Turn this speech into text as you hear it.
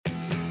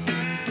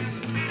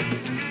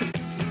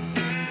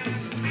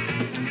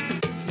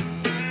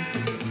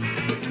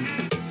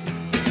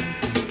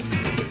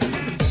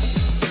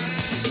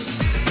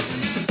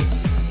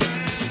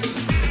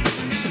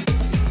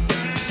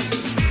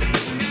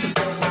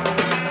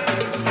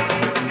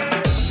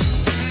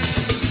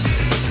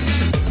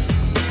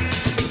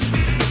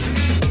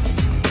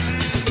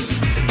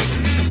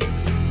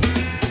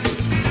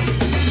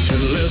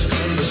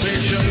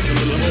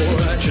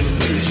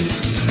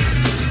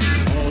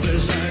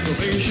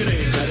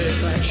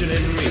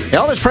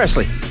Elvis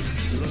Presley.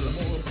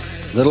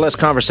 A little less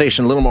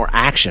conversation, a little more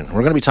action.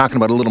 We're going to be talking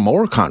about a little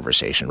more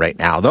conversation right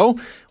now, though.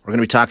 We're going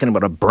to be talking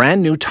about a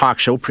brand new talk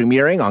show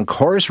premiering on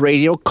Corus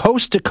Radio,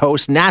 coast to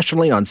coast,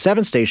 nationally on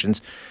 7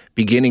 stations,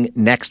 beginning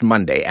next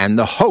Monday. And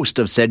the host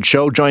of said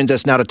show joins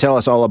us now to tell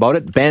us all about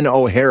it, Ben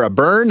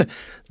O'Hara-Byrne.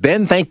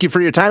 Ben, thank you for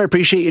your time. I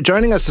appreciate you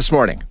joining us this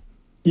morning.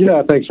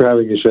 Yeah, thanks for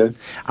having me, Shay.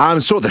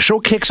 So the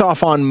show kicks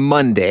off on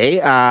Monday.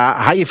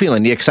 How you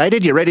feeling? You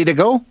excited? You ready to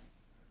go?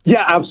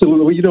 Yeah,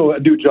 absolutely. Well, you know, a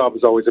new job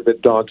is always a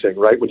bit daunting,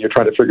 right? When you're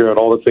trying to figure out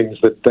all the things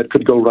that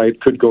could go right,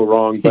 could go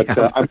wrong. But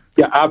I'm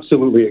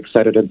absolutely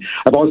excited. And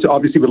I've also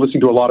obviously been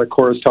listening to a lot of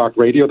Corus Talk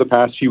Radio the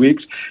past few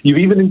weeks. You've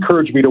even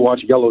encouraged me to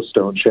watch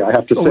Yellowstone, Shay, I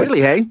have to say. Oh,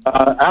 really, hey?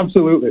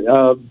 Absolutely.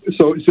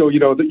 So you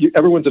know,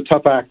 everyone's a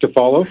tough act to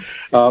follow.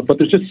 But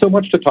there's just so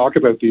much to talk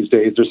about these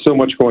days. There's so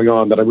much going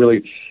on that I'm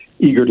really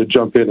eager to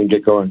jump in and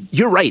get going.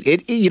 You're right.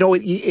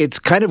 It's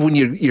kind of when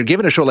you're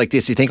given a show like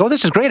this, you think, oh,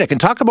 this is great. I can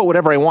talk about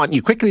whatever I want. And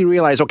you quickly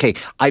realize, okay,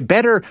 I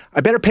better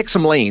pick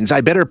some lanes.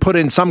 I better put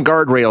in some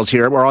guardrails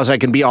here, or else I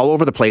can be all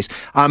over the place.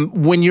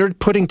 When you're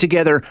putting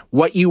together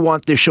what you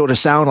want this show to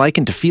sound like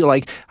and to feel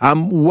like,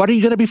 what are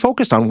you going to be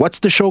focused on? What's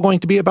the show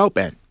going to be about,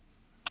 Ben?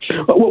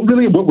 Well,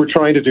 really, what we're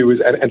trying to do is,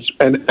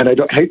 and I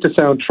don't hate to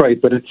sound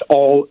trite, but it's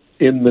all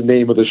in the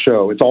name of the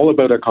show. It's all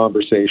about a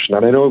conversation.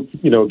 And I know,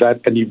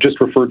 that, and you've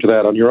just referred to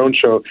that on your own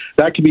show,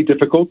 that can be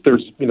difficult.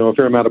 There's, a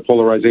fair amount of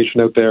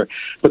polarization out there.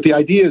 But the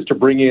idea is to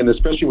bring in,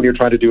 especially when you're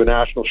trying to do a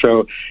national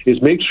show,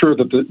 is make sure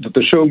that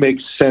the show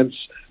makes sense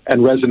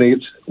and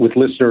resonates with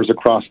listeners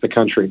across the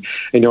country.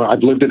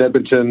 I've lived in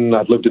Edmonton,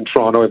 I've lived in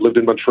Toronto, I've lived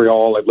in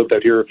Montreal, I've lived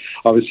out here,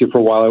 obviously, for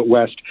a while out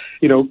west.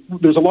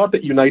 There's a lot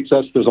that unites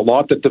us, there's a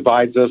lot that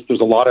divides us,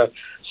 there's a lot of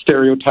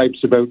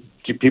stereotypes about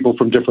people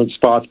from different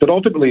spots, but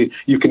ultimately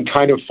you can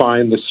kind of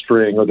find the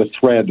string or the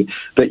thread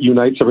that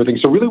unites everything.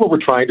 So really what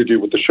we're trying to do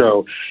with the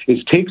show is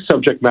take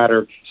subject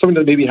matter, something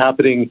that may be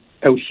happening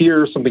out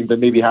here, something that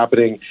may be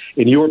happening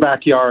in your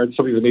backyard,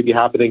 something that may be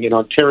happening in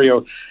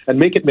Ontario, and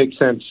make it make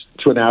sense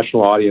to a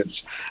national audience.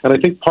 And I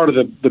think part of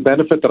the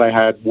benefit that I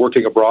had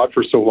working abroad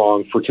for so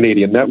long for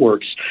Canadian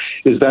networks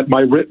is that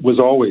my writ was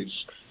always,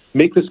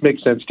 make this make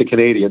sense to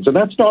Canadians, and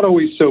that's not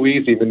always so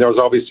easy. I mean, there's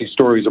obviously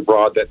stories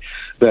abroad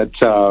that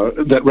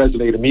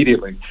resonate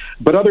immediately,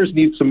 but others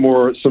need some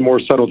more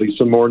subtlety,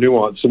 some more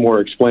nuance, some more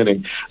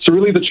explaining. So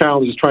really, the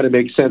challenge is trying to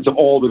make sense of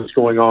all that's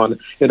going on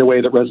in a way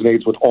that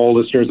resonates with all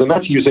listeners, and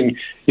that's using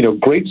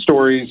great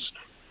stories,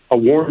 a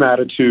warm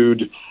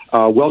attitude,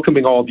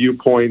 welcoming all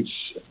viewpoints,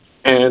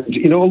 and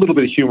a little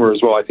bit of humor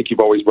as well. I think you've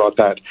always brought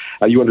that.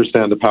 You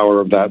understand the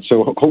power of that.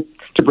 So hope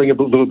to bring a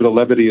little bit of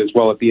levity as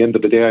well at the end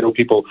of the day. I know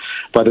people,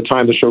 by the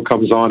time the show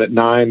comes on at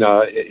 9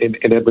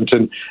 in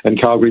Edmonton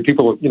and Calgary,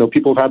 people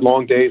have had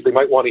long days. They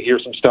might want to hear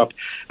some stuff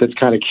that's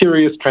kind of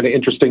curious, kind of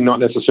interesting, not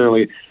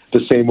necessarily the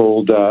same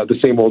old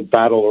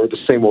battle or the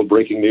same old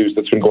breaking news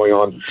that's been going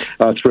on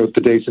throughout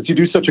the day, since you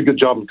do such a good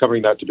job of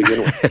covering that to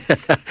begin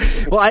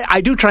with. Well,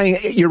 I do try.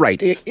 You're right.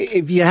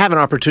 If you have an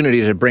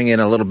opportunity to bring in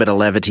a little bit of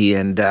levity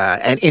and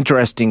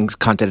interesting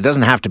content, it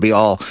doesn't have to be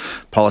all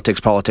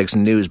politics,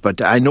 and news,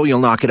 but I know you'll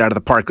knock it out of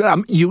the park.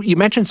 You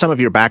mentioned some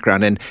of your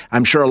background, and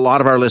I'm sure a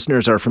lot of our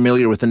listeners are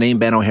familiar with the name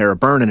Ben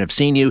O'Hara-Byrne and have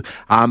seen you,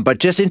 but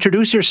just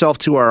introduce yourself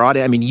to our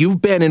audience. I mean,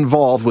 you've been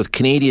involved with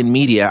Canadian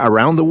media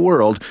around the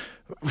world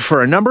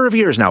for a number of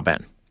years now,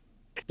 Ben.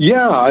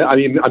 Yeah, I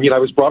mean, I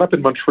was brought up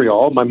in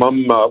Montreal. My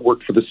mom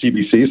worked for the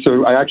CBC,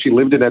 so I actually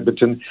lived in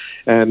Edmonton,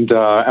 and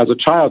as a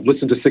child,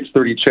 listened to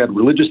 630 CHED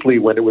religiously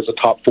when it was a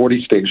top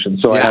 40 station.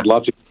 So I had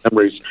lots of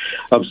memories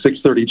of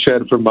 630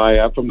 CHED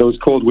from those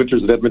cold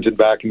winters in Edmonton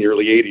back in the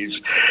early 80s.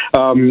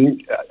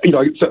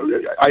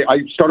 I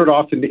started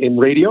off in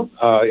radio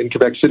in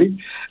Quebec City,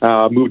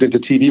 moved into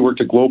TV,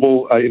 worked at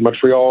Global in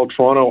Montreal,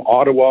 Toronto,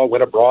 Ottawa,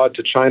 went abroad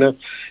to China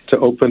to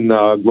open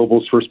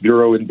Global's first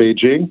bureau in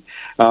Beijing,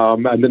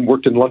 and then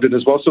worked in London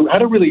as well. So I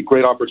had a really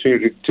great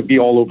opportunity to be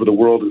all over the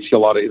world and see a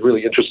lot of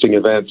really interesting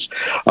events,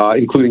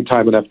 including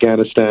time in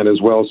Afghanistan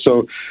as well.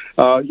 So,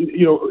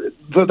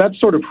 that's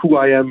sort of who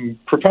I am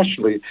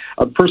professionally.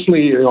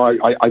 Personally,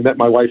 I met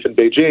my wife in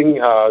Beijing.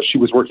 She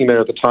was working there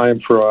at the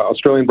time for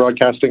Australian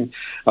Broadcasting.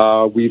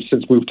 We've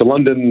since moved to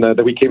London.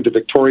 Then we came to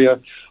Victoria.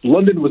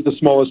 London was the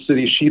smallest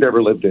city she'd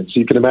ever lived in. So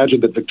you can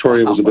imagine that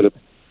Victoria was a bit of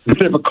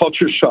a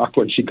culture shock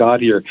when she got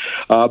here.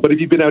 But if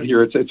you've been out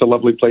here, it's a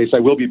lovely place. I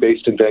will be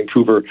based in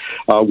Vancouver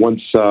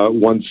once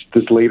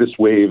this latest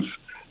wave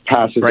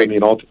passes. Right. I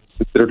mean, all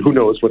considered, who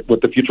knows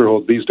what the future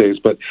holds these days,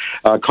 but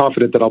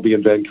confident that I'll be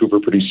in Vancouver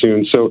pretty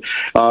soon. So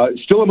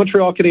still a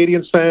Montreal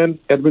Canadiens fan.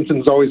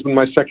 Edmonton's always been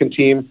my second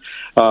team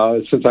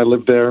since I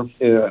lived there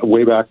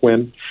way back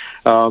when.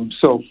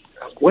 So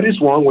what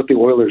is wrong with the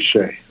Oilers,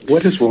 Shay?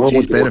 What is wrong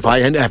with the Ben,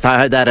 Oilers? If I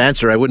had that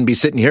answer, I wouldn't be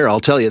sitting here, I'll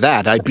tell you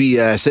that. I'd be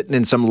sitting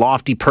in some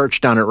lofty perch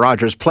down at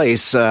Rogers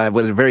Place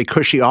with a very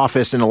cushy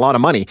office and a lot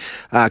of money.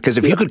 Because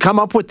if you could come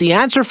up with the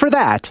answer for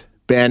that,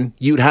 Ben,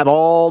 you'd have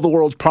all the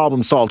world's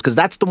problems solved, because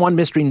that's the one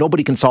mystery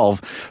nobody can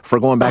solve for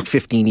going back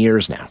 15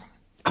 years now.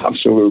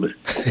 Absolutely.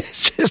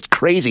 It's just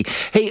crazy.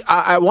 Hey,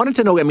 I wanted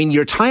to know, I mean,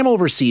 your time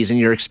overseas and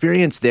your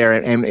experience there,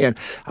 and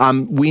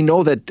we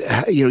know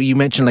that, you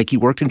mentioned like you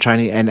worked in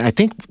China, and I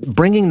think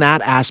bringing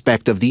that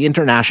aspect of the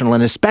international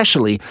and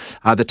especially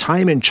the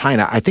time in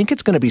China, I think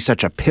it's going to be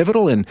such a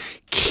pivotal and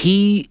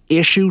key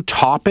issue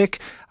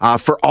topic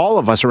for all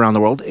of us around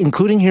the world,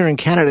 including here in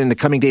Canada in the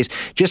coming days.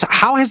 Just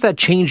how has that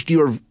changed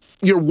your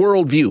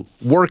worldview,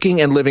 working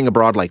and living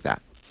abroad like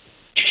that?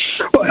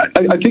 Well,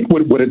 I think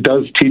what it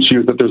does teach you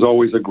is that there's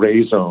always a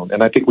gray zone,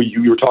 and I think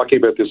you were talking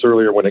about this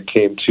earlier when it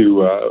came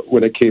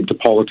to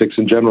politics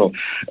in general.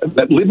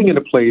 That living in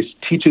a place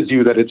teaches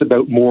you that it's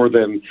about more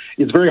than.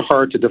 It's very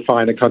hard to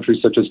define a country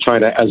such as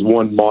China as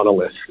one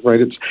monolith, right?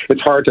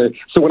 It's hard to.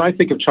 So when I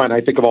think of China,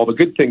 I think of all the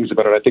good things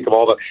about it. I think of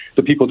all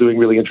the people doing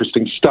really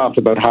interesting stuff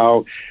about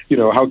how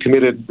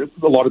committed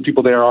a lot of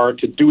people there are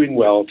to doing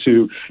well,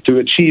 to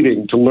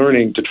achieving, to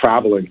learning, to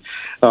traveling.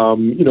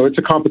 It's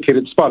a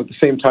complicated spot. At the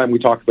same time, you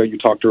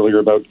talked earlier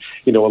about,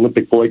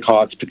 Olympic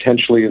boycotts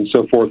potentially and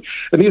so forth.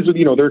 And these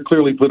are, there are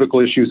clearly political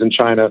issues in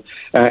China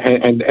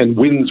and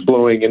winds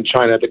blowing in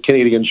China that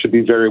Canadians should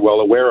be very well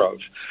aware of.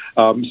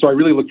 So I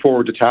really look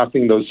forward to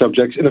tackling those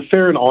subjects in a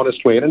fair and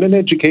honest way and in an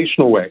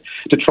educational way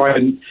to try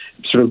and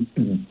sort of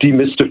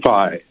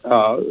demystify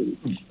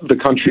the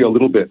country a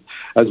little bit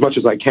as much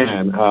as I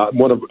can.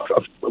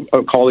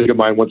 A colleague of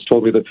mine once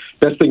told me the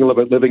best thing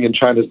about living in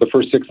China is the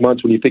first 6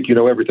 months when you think you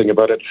know everything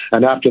about it,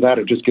 and after that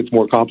it just gets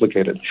more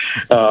complicated.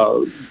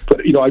 But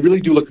I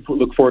really do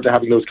look forward to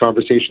having those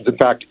conversations. In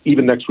fact,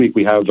 even next week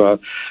we have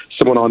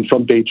someone on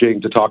from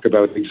Beijing to talk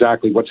about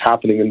exactly what's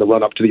happening in the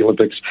run-up to the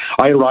Olympics.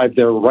 I arrived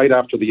there right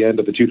after the end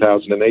of the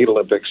 2008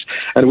 Olympics,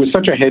 and it was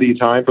such a heady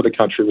time for the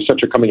country. It was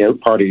such a coming-out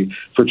party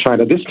for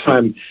China. This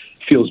time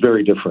feels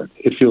very different.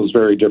 It feels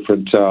very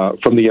different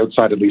from the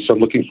outside, at least. So I'm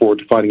looking forward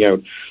to finding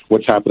out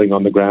what's happening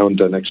on the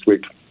ground next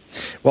week.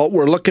 Well,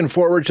 we're looking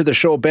forward to the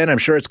show, Ben. I'm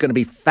sure it's going to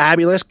be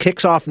fabulous.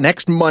 Kicks off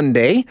next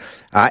Monday,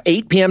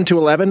 8 p.m. to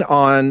 11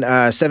 on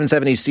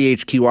 770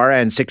 CHQR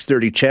and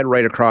 630 CHED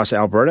right across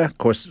Alberta,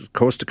 coast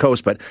to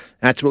coast. But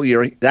that's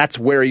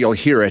where you'll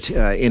hear it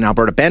in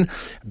Alberta. Ben,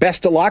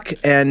 best of luck,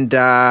 and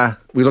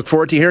we look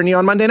forward to hearing you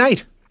on Monday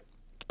night.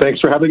 Thanks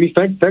for having me.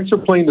 Thanks for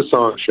playing the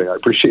song, Shay. I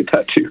appreciate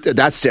that, too.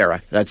 That's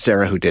Sarah. That's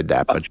Sarah who did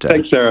that. But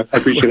thanks, Sarah. I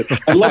appreciate it.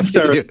 I love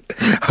Sarah.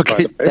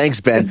 Okay, thanks,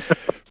 Ben.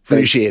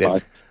 Appreciate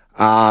it.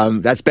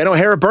 That's Ben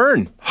O'Hara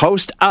Byrne,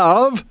 host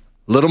of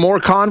Little More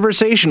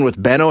Conversation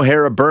with Ben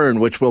O'Hara Byrne,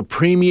 which will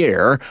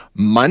premiere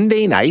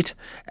Monday night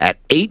at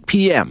 8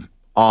 p.m.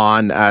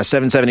 on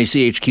 770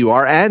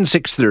 CHQR and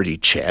 630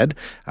 CHED.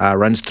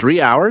 Runs 3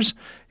 hours.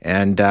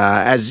 And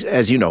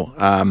as you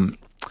know,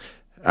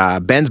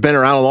 Ben's been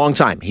around a long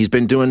time. He's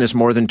been doing this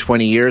more than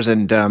 20 years.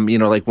 And,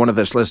 like one of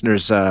those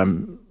listeners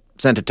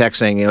sent a text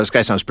saying, this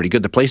guy sounds pretty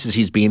good. The places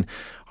he's been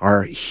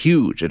are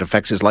huge. It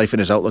affects his life and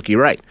his outlook.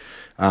 You're right.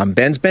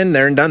 Ben's been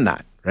there and done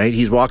that, right?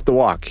 He's walked the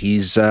walk.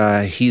 He's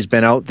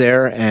been out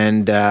there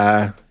and,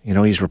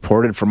 he's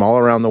reported from all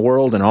around the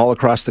world and all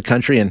across the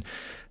country. And,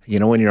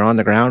 when you're on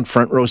the ground,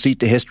 front row seat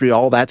to history,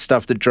 all that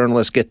stuff that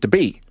journalists get to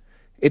be,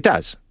 it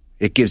does.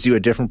 It gives you a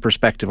different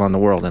perspective on the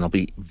world. And it'll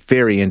be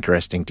very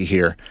interesting to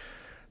hear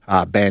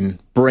Ben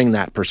bring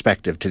that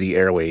perspective to the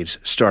airwaves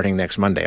starting next Monday.